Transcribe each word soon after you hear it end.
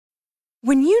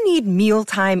When you need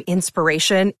mealtime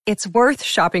inspiration, it's worth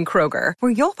shopping Kroger,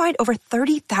 where you'll find over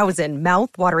 30,000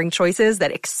 mouth-watering choices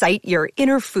that excite your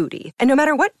inner foodie. And no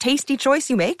matter what tasty choice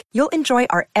you make, you'll enjoy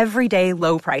our everyday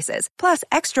low prices, plus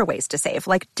extra ways to save,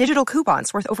 like digital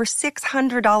coupons worth over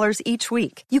 $600 each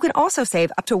week. You can also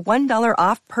save up to $1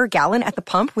 off per gallon at the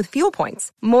pump with fuel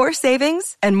points. More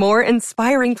savings and more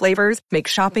inspiring flavors make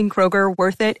shopping Kroger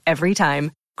worth it every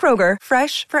time. Kroger,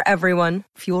 fresh for everyone.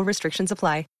 Fuel restrictions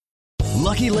apply.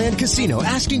 Lucky Land Casino,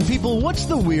 asking people, what's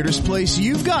the weirdest place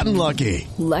you've gotten lucky?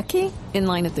 Lucky? In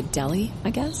line at the deli, I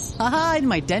guess? Aha, in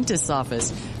my dentist's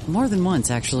office. More than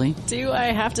once, actually. Do I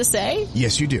have to say?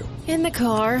 Yes, you do. In the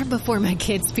car before my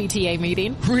kids' PTA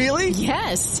meeting. Really?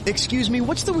 Yes. Excuse me,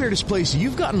 what's the weirdest place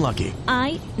you've gotten lucky?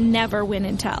 I never win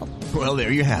and tell. Well,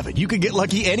 there you have it. You can get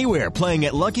lucky anywhere, playing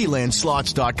at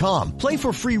LuckyLandSlots.com. Play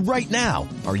for free right now.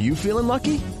 Are you feeling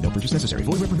lucky? No purchase necessary.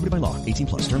 Void where prohibited by law. 18+.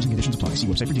 Terms and conditions apply. See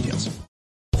website for details.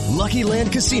 Lucky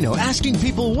Land Casino, asking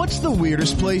people, what's the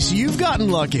weirdest place you've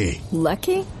gotten lucky?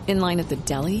 Lucky? In line at the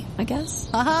deli, I guess?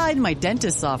 Aha, in my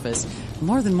dentist's office.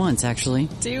 More than once, actually.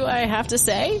 Do I have to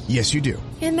say? Yes, you do.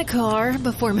 In the car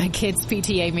before my kids'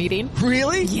 PTA meeting.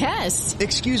 Really? Yes.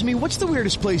 Excuse me, what's the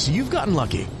weirdest place you've gotten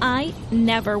lucky? I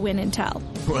never win and tell.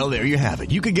 Well, there you have it.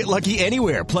 You can get lucky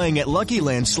anywhere, playing at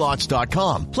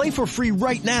LuckyLandSlots.com. Play for free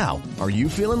right now. Are you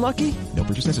feeling lucky? No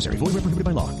purchase necessary. Void where prohibited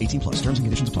by law. 18+. Terms and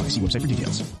conditions apply. See website for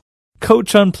details.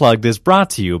 Coach Unplugged is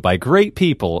brought to you by great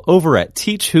people over at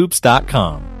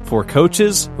TeachHoops.com for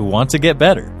coaches who want to get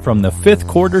better. From the Fifth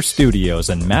Quarter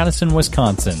Studios in Madison,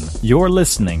 Wisconsin, you're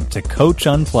listening to Coach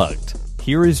Unplugged.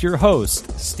 Here is your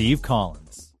host, Steve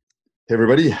Collins. Hey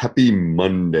everybody, happy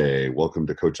Monday. Welcome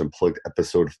to Coach Unplugged,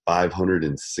 episode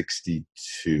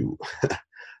 562.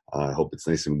 I hope it's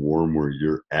nice and warm where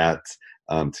you're at.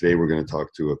 Today we're going to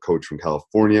talk to a coach from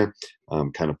California,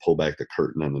 kind of pull back the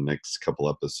curtain on the next couple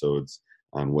episodes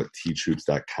on what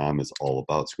teachhoops.com is all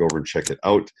about. So go over and check it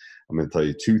out. I'm going to tell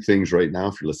you two things right now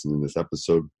if you're listening to this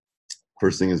episode.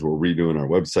 First thing is we're redoing our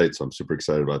website, so I'm super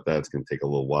excited about that. It's going to take a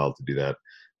little while to do that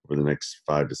over the next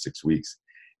 5 to 6 weeks.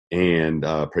 And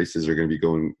prices are going to be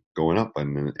going up,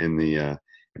 and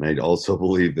I also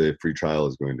believe the free trial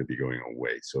is going to be going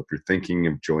away. So if you're thinking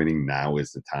of joining, now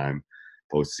is the time.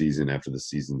 Postseason, after the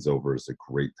season's over, is a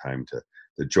great time to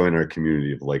join our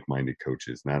community of like-minded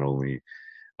coaches. Not only,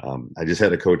 I just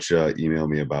had a coach email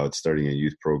me about starting a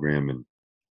youth program, and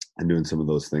I'm doing some of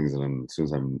those things. And as soon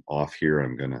as I'm off here,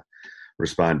 I'm going to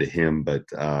respond to him. But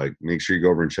make sure you go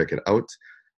over and check it out.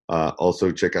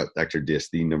 Also, check out Dr. Dis,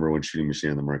 the #1 shooting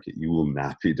machine on the market. You will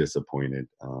not be disappointed.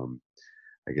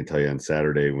 I can tell you on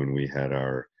Saturday when we had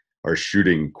our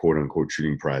shooting, quote-unquote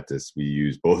shooting practice, we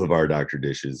use both of our Dr.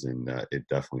 Dishes, and it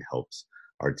definitely helps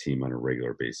our team on a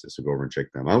regular basis. So go over and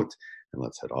check them out, and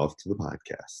let's head off to the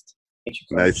podcast.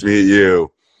 Nice to meet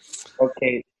you.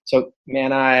 Okay, so,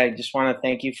 man, I just want to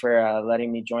thank you for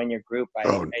letting me join your group. I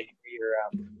hear your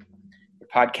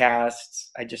podcasts.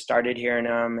 I just started hearing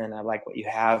them, and I like what you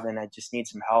have, and I just need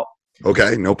some help.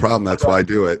 Okay, no problem. That's why I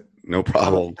do it. No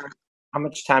problem. How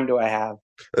much time do I have?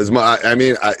 As much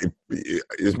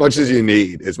as you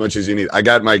need. I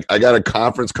got a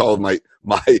conference call with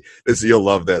my you'll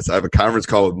love this. I have a conference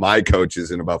call with my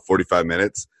coaches in about 45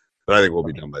 minutes, but I think we'll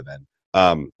be done by then.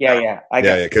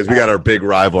 Because we got our big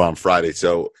rival on Friday.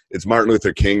 So it's Martin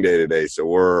Luther King Day today, so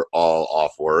we're all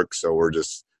off work. So we're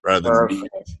just so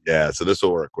this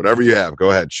will work. Whatever you have,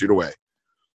 go ahead, shoot away.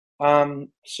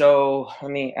 So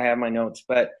I have my notes,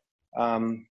 but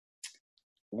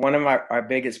one of our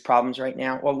biggest problems right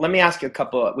now, well, let me ask you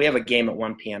we have a game at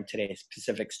 1 p.m. today,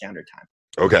 Pacific Standard Time.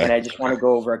 Okay. And I just want to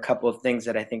go over a couple of things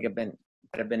that I think have been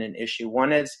an issue.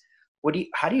 One is,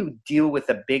 how do you deal with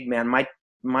a big man? My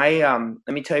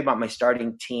let me tell you about my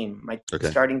starting team. My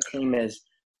starting team is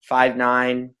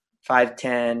 5'9",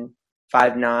 5'10",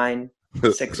 5'9",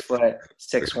 6 foot,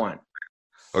 6'1".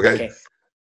 Okay.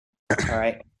 All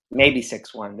right. Maybe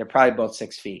 6'1". They're probably both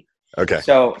 6 feet. Okay.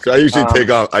 So I usually take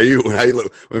off.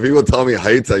 When people tell me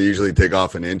heights, I usually take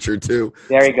off an inch or two.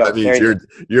 There you go. That means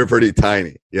you're pretty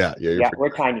tiny. Yeah. We're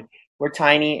tiny. We're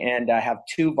tiny, and I have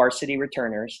 2 varsity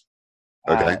returners.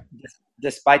 Okay.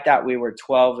 Despite that, we were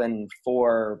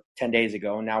 12-4 10 days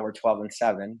ago. Now we're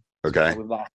 12-7. Okay. So we've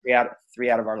lost 3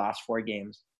 out of our last 4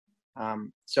 games.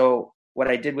 So what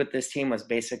I did with this team was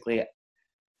basically,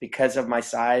 because of my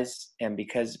size and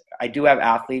because I do have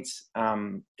athletes,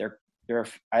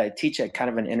 I teach at kind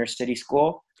of an inner city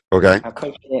school. Okay. I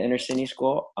coach in an inner city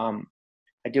school. I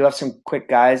do have some quick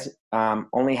guys.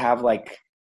 Only have I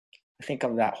think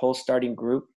of that whole starting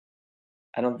group,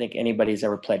 I don't think anybody's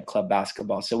ever played club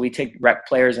basketball. So we take rec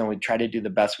players and we try to do the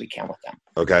best we can with them.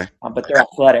 Okay. But they're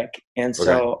athletic. And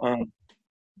so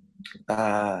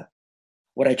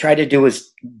what I try to do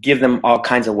is give them all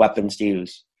kinds of weapons to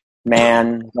use: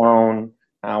 man, zone,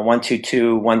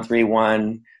 1-2-2,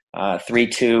 1-3-1,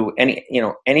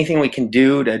 3-2. Anything we can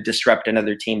do to disrupt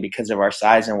another team because of our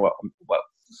size and what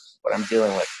I'm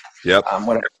dealing with. Yep.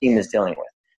 What our team is dealing with.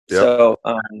 Yep.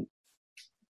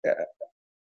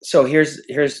 So here's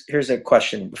a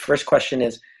question. The first question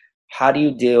is, how do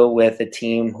you deal with a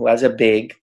team who has a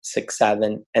big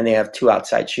 6'7" and they have 2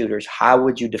 outside shooters? How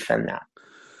would you defend that?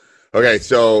 Okay,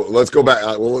 so let's go back.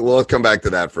 Let's come back to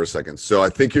that for a second. So I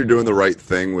think you're doing the right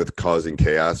thing with causing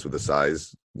chaos with a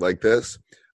size like this.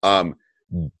 Do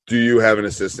you have an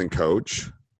assistant coach?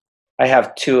 I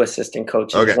have 2 assistant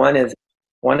coaches. Okay.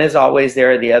 One is always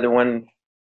there. The other one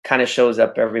kind of shows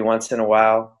up every once in a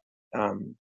while.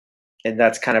 And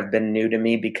that's kind of been new to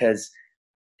me because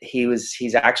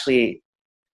he's actually,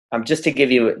 just to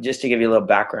give you a little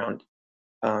background.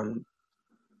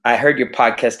 I heard your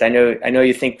podcast. I know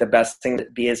you think the best thing to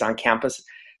be is on campus,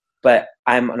 but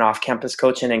I'm an off-campus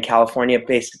coach, and in California,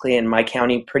 basically in my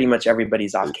county, pretty much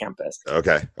everybody's off campus.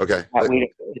 Okay.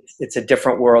 It's a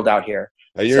different world out here.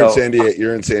 You're in San Diego.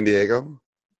 You're in San Diego.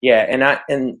 Yeah,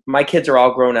 and my kids are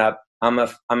all grown up.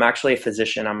 I'm actually a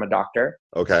physician. I'm a doctor.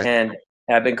 Okay. And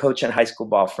I've been coaching high school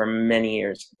ball for many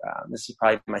years. This is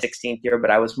probably my 16th year,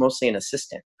 but I was mostly an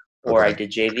assistant, or I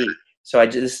did JV. So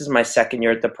this is my second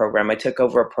year at the program. I took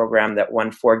over a program that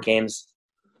won 4 games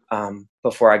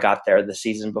before I got there. The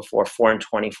season before,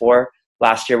 4-24.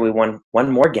 Last year we won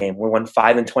one more game. We won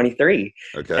 5-23.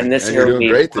 Okay. And this year you're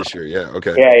doing great this year. Yeah.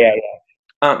 Okay. Yeah.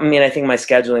 I think my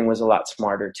scheduling was a lot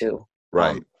smarter too.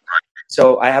 Right.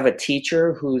 So I have a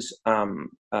teacher who's a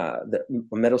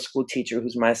middle school teacher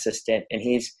who's my assistant, and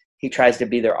he tries to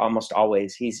be there almost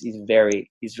always. He's very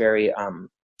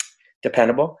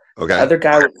dependable. Okay. The other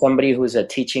guy was somebody who was a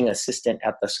teaching assistant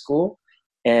at the school,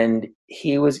 and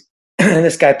he was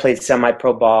this guy played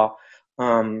semi-pro ball,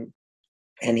 and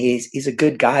he's a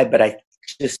good guy, but I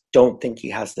just don't think he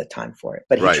has the time for it.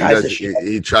 But he tries to shoot.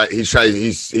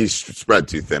 He's spread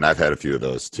too thin. I've had a few of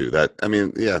those too. They're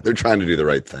trying to do the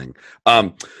right thing.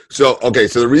 So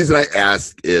the reason I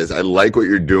ask is I like what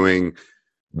you're doing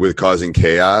with causing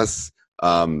chaos.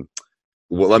 Well,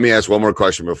 let me ask one more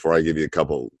question before I give you a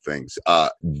couple things.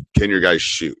 Can your guys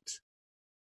shoot?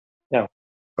 No.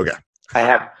 Okay. I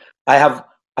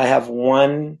have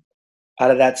one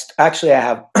out of that. Actually, I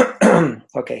have.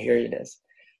 Okay, here it is.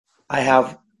 I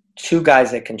have 2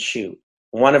 guys that can shoot.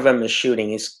 One of them is shooting.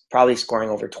 He's probably scoring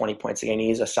over 20 points a game.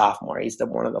 He's a sophomore. He's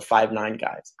one of the 5'9"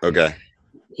 guys. Okay.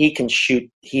 He can shoot.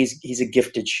 He's a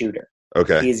gifted shooter.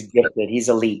 Okay. He's gifted. He's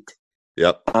elite.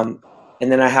 Yep. And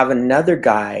then I have another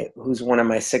guy who's one of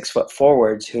my 6-foot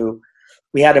forwards who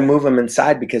we had to move him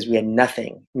inside because we had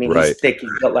nothing. I mean, he's thick. He's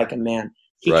built like a man.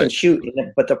 He can shoot.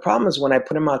 But the problem is when I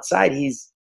put him outside,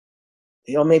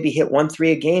 he'll maybe hit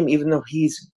 1-3 a game, even though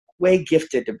he's way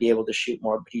gifted to be able to shoot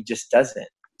more, but he just doesn't.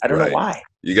 I don't know why.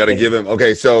 You got to give him.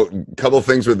 Okay, so a couple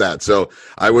things with that. So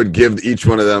I would give each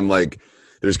one of them, like,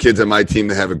 there's kids on my team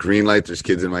that have a green light. There's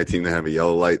kids in my team that have a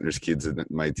yellow light. And there's kids in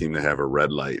my team that have a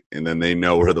red light. And then they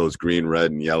know where those green,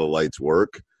 red, and yellow lights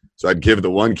work. So I'd give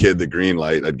the one kid the green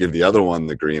light. I'd give the other one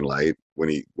the green light when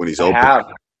he's open.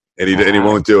 And he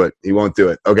won't do it. He won't do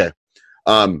it. Okay.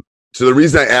 So the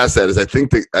reason I ask that is I think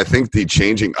the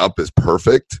changing up is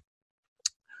perfect.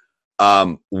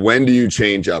 When do you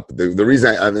change up? The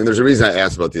reason there's a reason I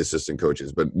asked about the assistant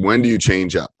coaches, but when do you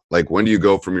change up? Like, when do you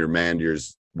go from your man to your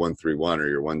 1-3-1 or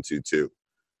your 1-2-2?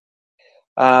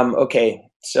 Okay.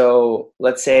 So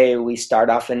let's say we start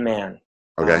off in man.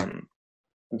 Okay. I'm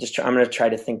going to try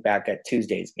to think back at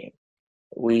Tuesday's game.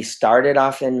 We started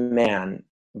off in man,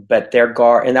 but their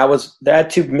guard, and there had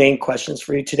 2 main questions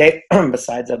for you today.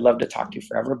 Besides, I'd love to talk to you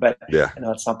forever, but I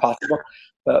know it's not possible.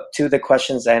 But 2 of the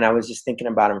questions, and I was just thinking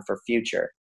about them for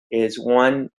future, is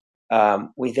one,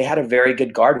 they had a very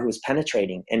good guard who was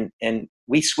penetrating, and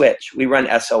we switch. We run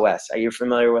SOS. Are you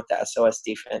familiar with the SOS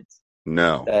defense?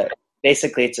 No.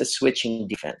 Basically, it's a switching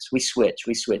defense. We switch.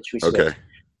 Okay.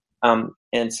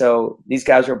 And so these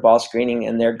guys were ball screening,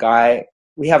 and their guy,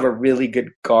 we have a really good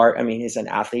guard. I mean, he's an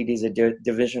athlete. He's a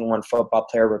Division I football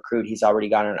player recruit. He's already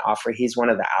got an offer. He's one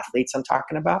of the athletes I'm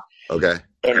talking about. Okay.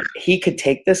 And he could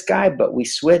take this guy, but we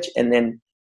switch, and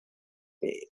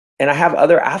I have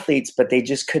other athletes, but they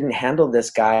just couldn't handle this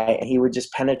guy, and he would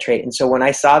just penetrate. And so when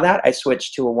I saw that, I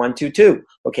switched to a 1-2-2.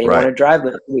 Okay, you want to drive,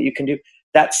 let's see what you can do.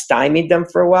 That stymied them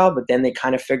for a while, but then they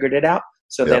kind of figured it out.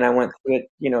 So then I went to it,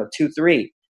 2-3.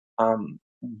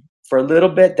 For a little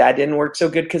bit, that didn't work so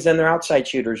good because then their outside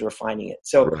shooters were finding it.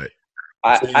 So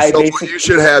You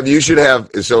should have.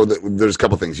 So there's a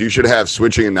couple things. You should have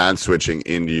switching and non-switching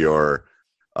into your.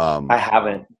 I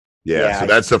haven't. Yeah, so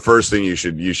that's the first thing you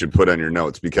should put on your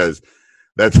notes, because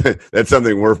that's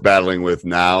something we're battling with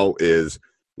now. Is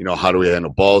how do we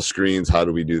handle ball screens? How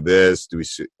do we do this? Do we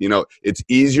it's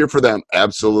easier for them.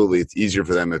 Absolutely, it's easier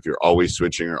for them if you're always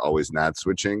switching or always not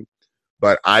switching.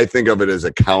 But I think of it as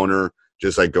a counter,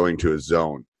 just like going to a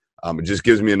zone. It just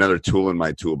gives me another tool in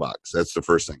my toolbox. That's the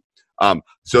first thing.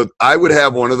 So I would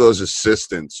have one of those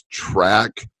assistants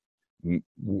track.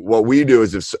 What we do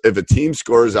is if a team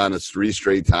scores on us 3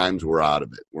 straight times, we're out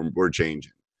of it. We're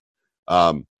changing.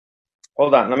 Hold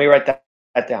on, let me write that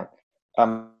down.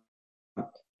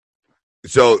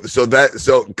 Because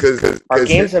our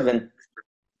games have been.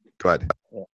 Go ahead.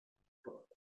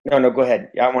 No, go ahead.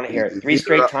 Yeah, I want to hear it. 3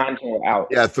 straight times and we're out.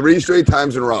 Yeah, 3 straight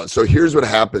times and we're out. So here's what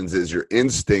happens: is your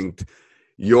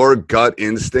gut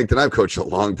instinct, and I've coached a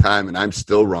long time, and I'm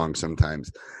still wrong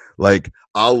sometimes. Like,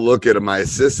 I'll look at my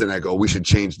assistant, I go, we should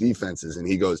change defenses. And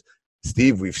he goes,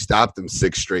 Steve, we've stopped them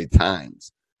 6 straight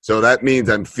times. So that means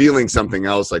I'm feeling something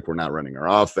else, like we're not running our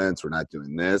offense, we're not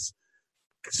doing this.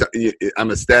 So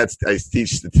I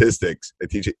teach statistics. I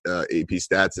teach AP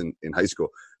stats in high school.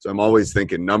 So I'm always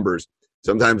thinking numbers.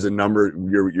 Sometimes the number,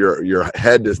 your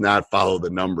head does not follow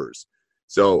the numbers.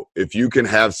 So if you can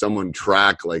have someone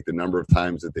track like the number of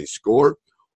times that they score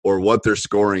or what they're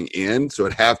scoring in. So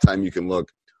at halftime, you can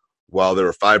look, well, there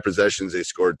were 5 possessions. They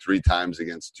scored 3 times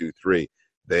against 2-3.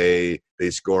 They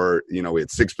score, we had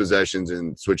 6 possessions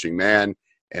in switching man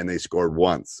and they scored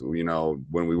once.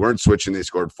 When we weren't switching, they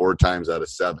scored 4 times out of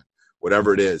 7,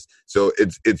 whatever it is. So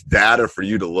it's data for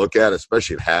you to look at,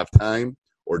 especially at halftime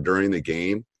or during the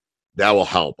game. That will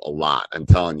help a lot. I'm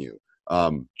telling you.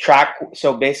 Track.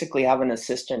 So basically have an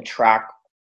assistant track.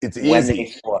 It's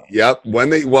easy. Yep.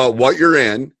 What you're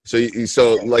in. So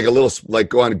like a little, like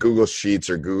go on Google Sheets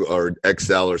or Google or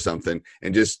Excel or something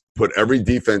and just put every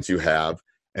defense you have.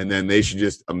 And then they should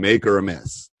just a make or a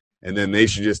miss. And then they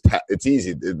should just, it's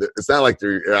easy. It's not like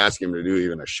you're asking them to do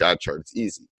even a shot chart. It's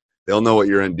easy. They'll know what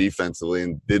you're in defensively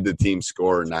and did the team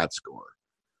score or not score.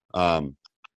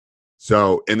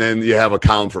 So, and then you have a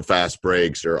column for fast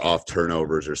breaks or off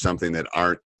turnovers or something that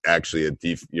aren't actually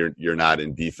you're not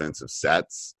in defensive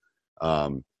sets,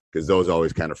 because those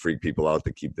always kind of freak people out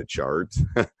to keep the chart.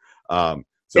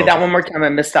 Say that one more time. I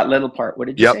missed that little part. What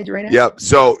did you say, Dorena? Yep.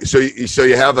 So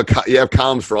you have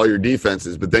columns for all your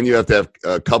defenses, but then you have to have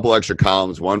a couple extra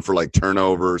columns. One for like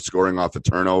turnover, scoring off a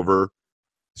turnover,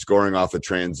 scoring off a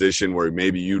transition where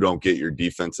maybe you don't get your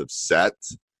defensive set.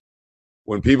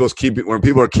 When people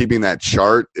are keeping that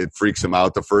chart, it freaks them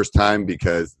out the first time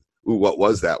because, what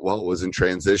was that? Well, it was in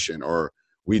transition, or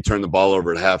we turned the ball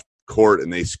over at half court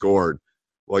and they scored.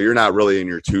 Well, you're not really in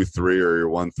your 2-3 or your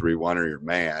 1-3-1 or your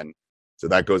man, so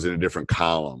that goes in a different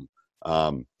column.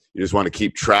 You just want to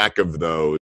keep track of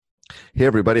those. Hey,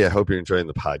 everybody. I hope you're enjoying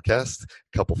the podcast.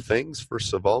 A couple things.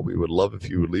 First of all, we would love if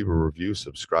you would leave a review,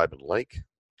 subscribe, and like.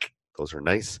 Those are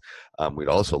nice. We'd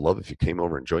also love if you came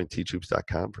over and joined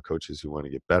teachhoops.com for coaches who want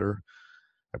to get better.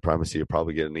 I promise you'll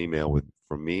probably get an email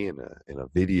from me and a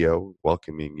video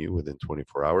welcoming you within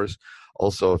 24 hours.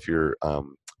 Also, if you're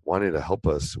wanting to help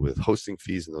us with hosting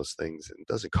fees and those things, and it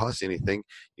doesn't cost you anything,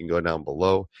 you can go down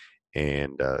below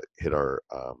and hit our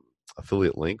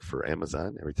affiliate link for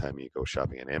Amazon. Every time you go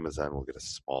shopping on Amazon, we'll get a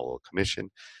small little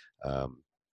commission.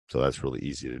 So that's really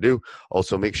easy to do.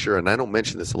 Also, make sure, and I don't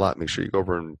mention this a lot, make sure you go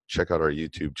over and check out our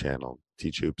YouTube channel,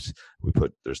 Teach Hoops.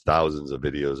 There's thousands of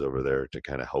videos over there to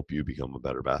kind of help you become a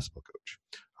better basketball coach.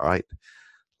 All right,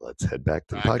 let's head back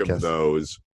to the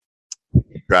podcast.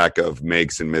 Track of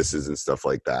makes and misses and stuff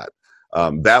like that.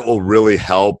 That will really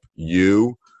help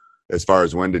you as far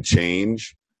as when to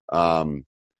change. And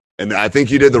I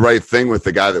think you did the right thing with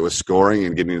the guy that was scoring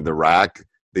and getting to the rack.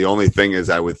 The only thing is,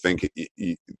 I would think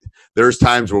there's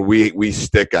times where we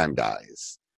stick on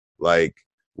guys. Like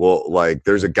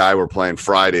there's a guy we're playing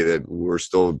Friday that we're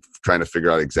still trying to figure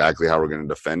out exactly how we're going to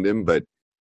defend him. But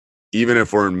even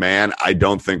if we're in man, I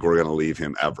don't think we're going to leave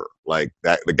him ever. Like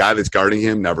that, the guy that's guarding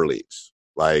him never leaves.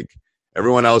 Like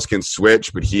everyone else can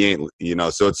switch, but he ain't.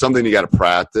 So it's something you got to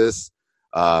practice.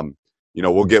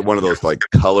 We'll get one of those like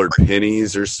colored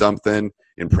pennies or something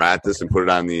in practice and put it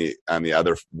on the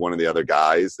other one of the other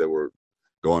guys that we're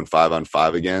going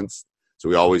 5-on-5 against. So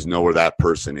we always know where that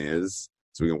person is,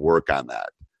 so we can work on that.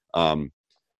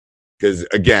 Because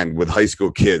again, with high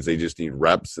school kids, they just need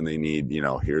reps and they need,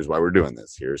 here's why we're doing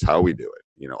this, here's how we do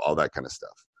it, all that kind of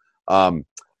stuff.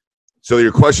 So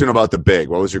your question about the big,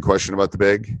 what was your question about the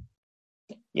big?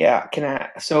 Yeah.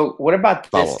 So what about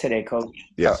this today, Coach?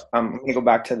 Yeah. I'm going to go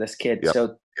back to this kid. Yep.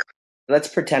 So let's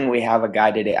pretend we have a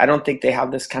guy today. I don't think they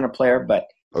have this kind of player, but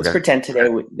let's pretend today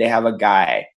they have a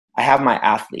guy. I have my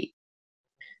athlete.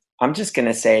 I'm just going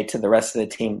to say to the rest of the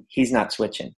team, he's not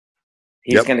switching.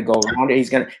 He's going to go around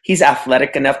it. He's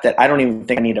athletic enough that I don't even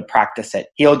think I need to practice it.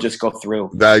 He'll just go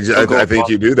through. I think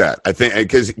you do that. I think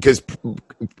because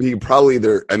he probably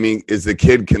there. I mean,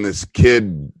 can this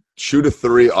kid shoot a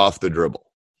 3 off the dribble?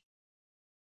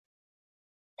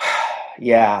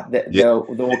 Yeah,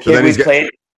 the kid we played.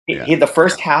 The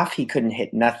first half he couldn't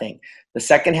hit nothing. The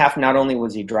second half, not only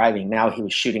was he driving, now he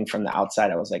was shooting from the outside.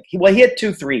 I was like, he hit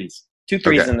 2 threes in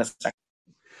the second.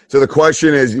 So the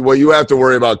question is, what you have to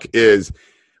worry about is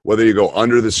whether you go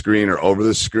under the screen or over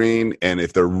the screen, and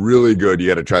if they're really good, you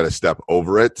got to try to step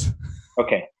over it.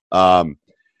 Okay.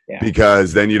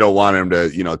 Because then you don't want him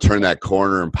to, turn that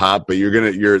corner and pop. But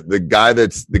you're the guy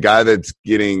that's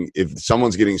getting. If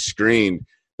someone's getting screened,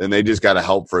 then they just got to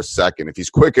help for a second. If he's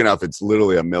quick enough, it's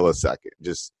literally a millisecond.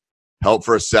 Just help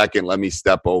for a second. Let me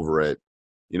step over it.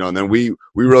 And then we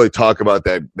really talk about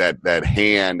that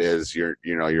hand as your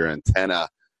antenna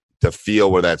to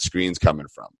feel where that screen's coming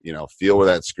from. Feel where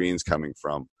that screen's coming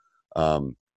from,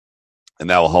 and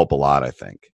that will help a lot, I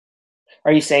think.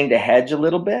 Are you saying to hedge a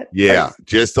little bit? Yeah,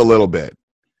 just a little bit.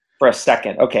 For a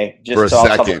second, okay. Just for a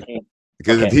second.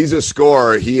 Because if he's a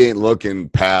scorer, he ain't looking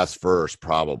pass first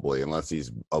probably, unless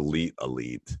he's elite.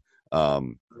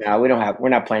 No, we're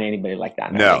not playing anybody like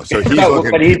that. No, so he's looking.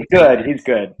 But he's good. He's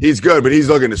good. He's good, but he's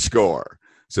looking to score.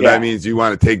 So that means you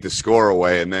want to take the score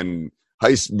away, and then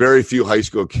very few high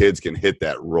school kids can hit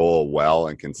that role well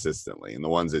and consistently, and the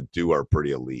ones that do are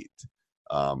pretty elite.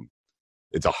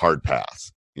 It's a hard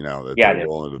pass, that they're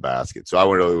rolling the basket. So I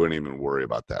wouldn't even worry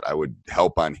about that. I would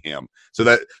help on him. So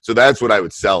that's what I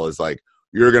would sell is like,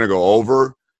 you're going to go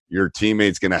over, your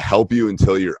teammate's going to help you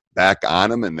until you're back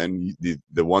on him, and then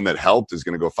the one that helped is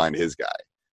going to go find his guy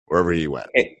wherever he went.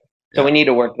 Okay. So we need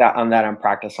to work on that on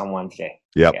practice on Wednesday.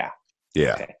 Yep.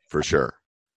 Yeah, for sure.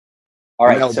 All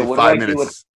right. So 5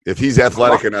 minutes. If he's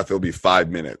athletic enough, it'll be 5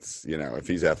 minutes. If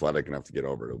he's athletic enough to get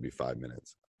over, it'll be 5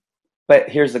 minutes. But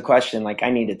here's the question: I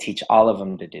need to teach all of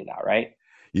them to do that, right?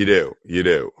 You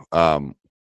do.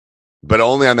 But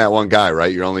only on that one guy,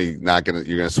 right? You're going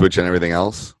to switch on everything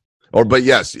else. But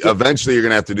yes, eventually you're going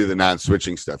to have to do the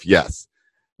non-switching stuff. Yes,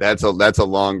 that's a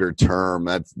longer term.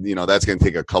 That's going to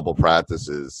take a couple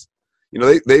practices.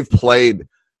 They've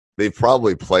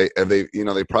probably played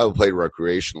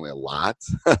recreationally a lot.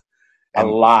 A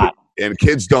lot. And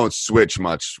kids don't switch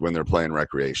much when they're playing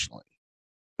recreationally.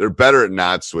 They're better at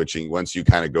not switching once you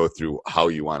kind of go through how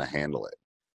you want to handle it.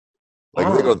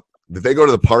 If they go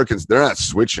to the park, and they're not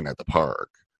switching at the park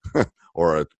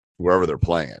or wherever they're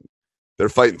playing. They're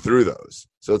fighting through those.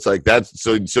 So it's like that's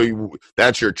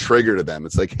that's your trigger to them.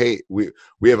 It's like, hey, we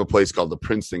have a place called the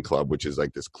Princeton Club, which is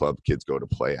like this club kids go to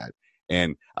play at.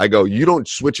 And I go, you don't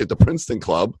switch at the Princeton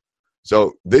Club,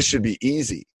 so this should be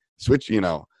easy. Switch,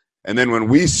 And then when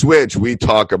we switch, we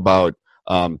talk about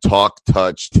talk,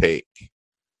 touch, take.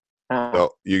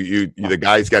 So the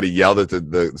guys got to yell that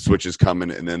the switch is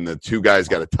coming, and then the two guys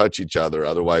got to touch each other.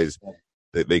 Otherwise,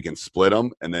 they can split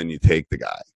them, and then you take the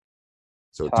guy.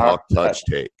 So talk, touch,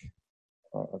 take.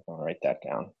 I'm going to write that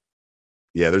down.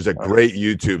 Yeah, there's a great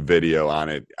YouTube video on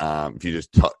it. If you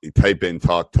just type in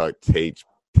talk, touch,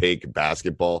 take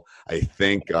basketball. I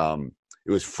think it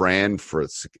was Fran for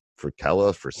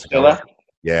Skella.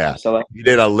 Yeah, he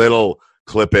did a little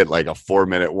clip it, like a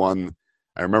 4-minute one.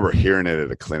 I remember hearing it at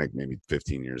a clinic maybe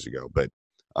 15 years ago, but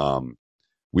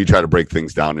we try to break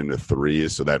things down into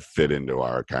 3s so that fit into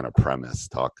our kind of premise: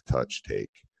 talk, touch, take.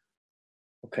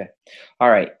 Okay. All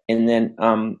right. And then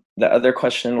the other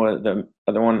question was the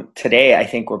other one today. I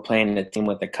think we're playing a team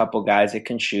with a couple guys that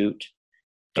can shoot,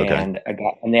 and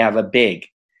they have a big.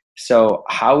 So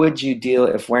how would you deal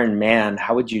if we're in man?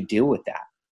 How would you deal with that?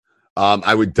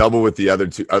 I would double with the other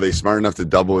two. Are they smart enough to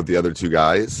double with the other two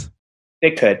guys?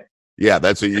 They could. Yeah,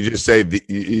 that's what you just say.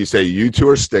 You say you two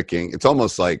are sticking. It's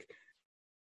almost like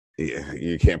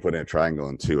you can't put in a triangle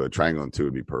in 2. A triangle in 2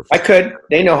 would be perfect. I could.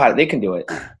 They know how. They can do it.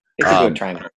 They can do a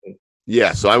triangle.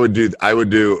 Yeah, so I would do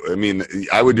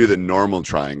the normal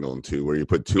triangle in 2, where you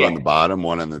put 2 on the bottom,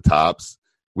 1 on the tops.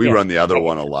 We run the other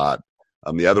one a lot.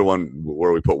 The other one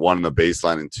where we put 1 on the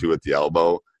baseline and 2 at the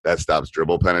elbow, that stops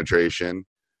dribble penetration.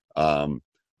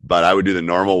 But I would do the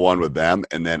normal one with them,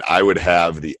 and then I would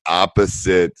have the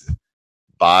opposite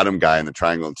bottom guy in the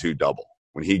triangle in 2 double.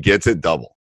 When he gets it,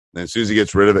 double. Then as soon as he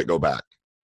gets rid of it, go back.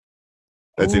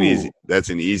 That's an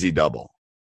easy double.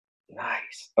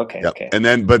 Nice. Okay. Yep. Okay. And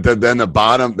then, then the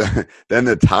bottom, then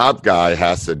the top guy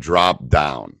has to drop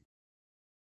down.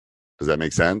 Does that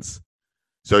make sense?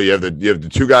 So you have the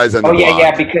two guys on the block.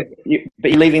 Yeah, because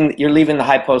you're leaving the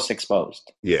high post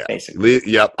exposed. Yeah, basically.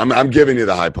 Yep. I'm giving you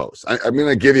the high post. I'm going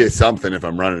to give you something if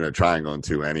I'm running a triangle in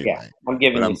 2 anyway. Yeah, I'm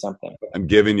giving you something. I'm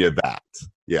giving you that.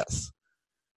 Yes,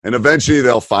 and eventually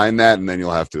they'll find that, and then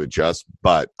you'll have to adjust.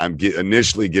 But I'm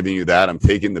initially giving you that. I'm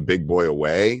taking the big boy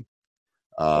away,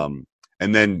 and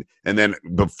then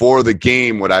before the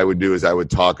game, what I would do is I would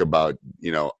talk about,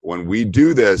 when we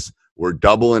do this, we're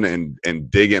doubling and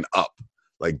digging up.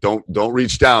 Like don't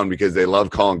reach down, because they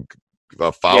love calling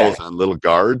fouls on little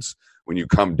guards when you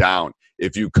come down.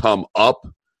 If you come up,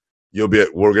 we're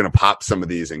going to pop some of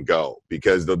these and go,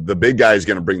 because the big guy is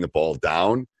going to bring the ball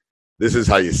down. This is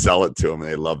how you sell it to them,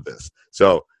 and they love this.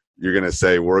 So you're going to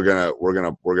say we're going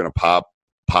to pop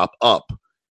up,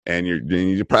 and you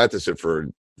need to practice it or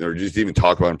just even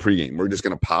talk about in pregame. We're just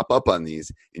going to pop up on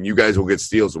these, and you guys will get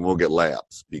steals and we'll get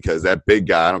layups, because that big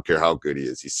guy, I don't care how good he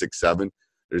is, he's 6'7".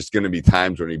 There's going to be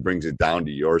times when he brings it down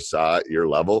to your side, your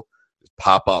level. Just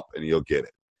pop up and you'll get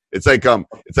it. It's like trying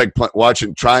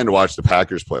to watch the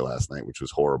Packers play last night, which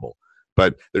was horrible.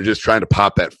 But they're just trying to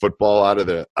pop that football out of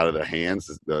their hands.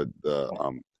 The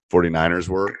 49ers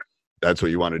were. That's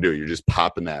what you want to do. You're just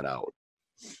popping that out.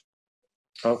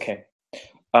 Okay.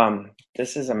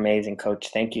 This is amazing, Coach.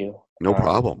 Thank you. No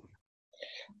problem.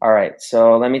 All right,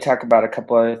 so let me talk about a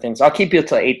couple other things. I'll keep you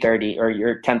till 8:30 or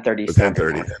your 10:30.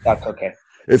 10:30. That's okay.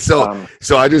 It's so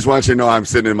I just want you to know I'm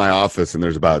sitting in my office, and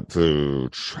there's about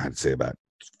 14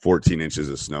 inches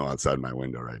of snow outside my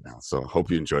window right now. So I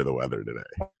hope you enjoy the weather today.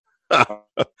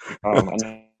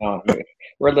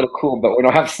 We're a little cool, but we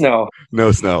don't have snow.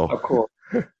 No snow. Oh, cool.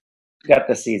 Got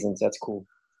the seasons. That's cool.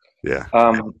 Yeah.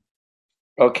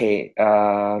 Okay.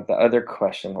 The other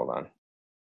question. Hold on.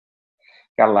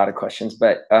 Got a lot of questions,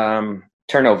 but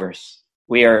turnovers.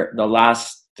 We are the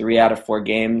last 3 out of 4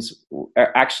 games.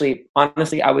 Actually,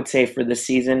 honestly, I would say for this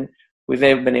season, we've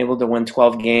been able to win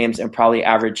 12 games and probably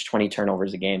average 20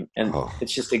 turnovers a game. And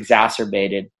it's just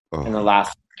exacerbated in the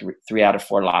last 3 out of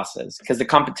 4 losses. Because the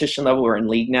competition level we're in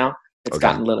league now, it's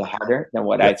gotten a little harder than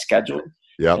what I'd scheduled.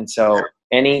 Yeah. And so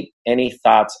any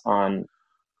thoughts on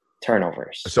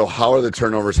turnovers? So how are the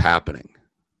turnovers happening?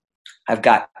 I've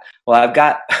got oh my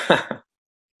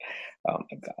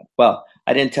God. Well,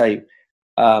 I didn't tell you.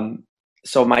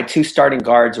 So my 2 starting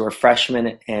guards were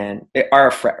freshmen and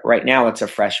right now it's a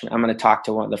freshman. I'm going to talk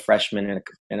to one of the freshmen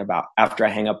in about after I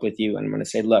hang up with you. And I'm going to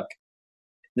say, look,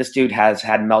 this dude has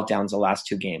had meltdowns the last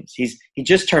 2 games. He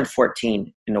just turned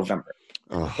 14 in November,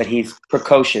 but he's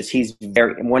precocious.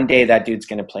 One day that dude's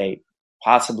going to play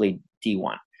possibly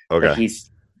D1. Okay. But he's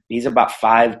about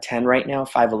 5'10" right now,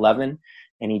 5'11",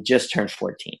 and he just turned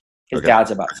 14. His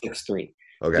dad's about 6'3".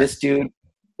 Okay. This dude,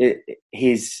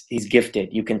 he's gifted.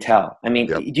 You can tell. I mean,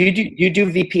 do you do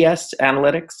VPS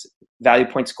analytics, value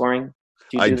point scoring?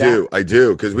 I do,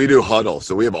 because we do Huddle,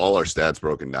 so we have all our stats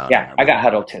broken down. Yeah, I got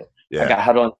Huddle too. Yeah. I got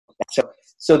Huddle.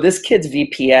 So this kid's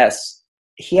VPS,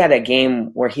 he had a game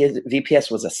where his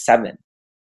VPS was a 7.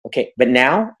 Okay, but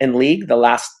now in league, the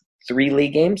last 3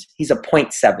 league games, he's a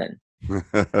 0.7.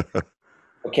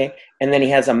 Okay. And then he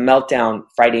has a meltdown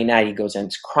Friday night. He goes in,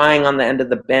 he's crying on the end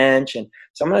of the bench. And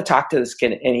so I'm going to talk to this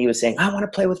kid. And he was saying, I want to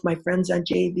play with my friends on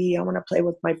JV. I want to play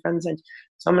with my friends.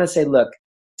 So I'm going to say, look,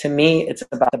 to me, it's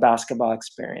about the basketball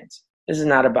experience. This is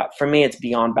not about, for me, it's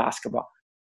beyond basketball.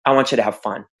 I want you to have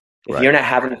fun. If you're not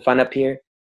having fun up here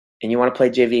and you want to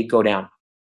play JV, go down.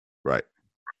 Right.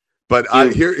 But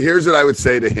here's what I would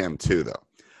say to him too, though.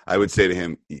 I would say to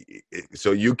him,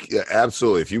 so you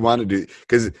absolutely, if you want to do,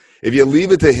 because if you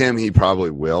leave it to him, he probably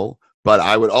will. But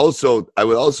I would also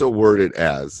word it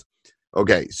as,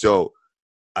 okay, so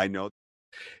I know.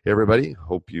 Hey, everybody,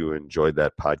 hope you enjoyed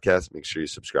that podcast. Make sure you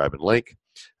subscribe and like.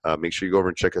 Make sure you go over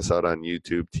and check us out on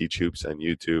YouTube, Teach Hoops on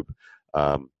YouTube.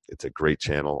 It's a great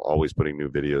channel, always putting new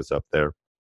videos up there.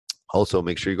 Also,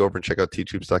 make sure you go over and check out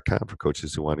teachhoops.com for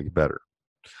coaches who want to get better.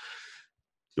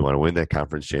 Do you want to win that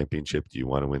conference championship? Do you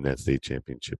want to win that state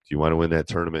championship? Do you want to win that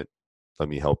tournament? Let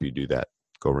me help you do that.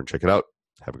 Go over and check it out.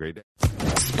 Have a great day.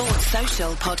 Sports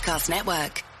Social Podcast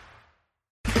Network.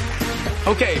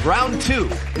 Okay, round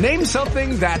 2. Name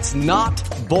something that's not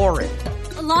boring.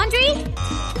 A laundry?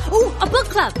 Ooh, a book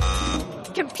club.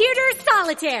 Computer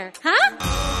solitaire, huh?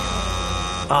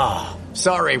 Ah,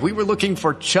 sorry, we were looking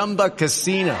for Chumba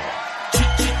Casino.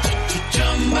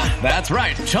 That's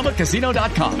right,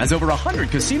 ChumbaCasino.com has over 100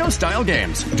 casino-style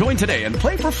games. Join today and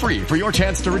play for free for your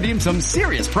chance to redeem some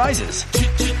serious prizes.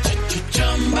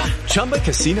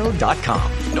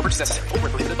 ChumbaCasino.com. No purchase necessary. Void where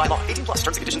prohibited by law. 18+ terms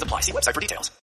and conditions apply. See website for details.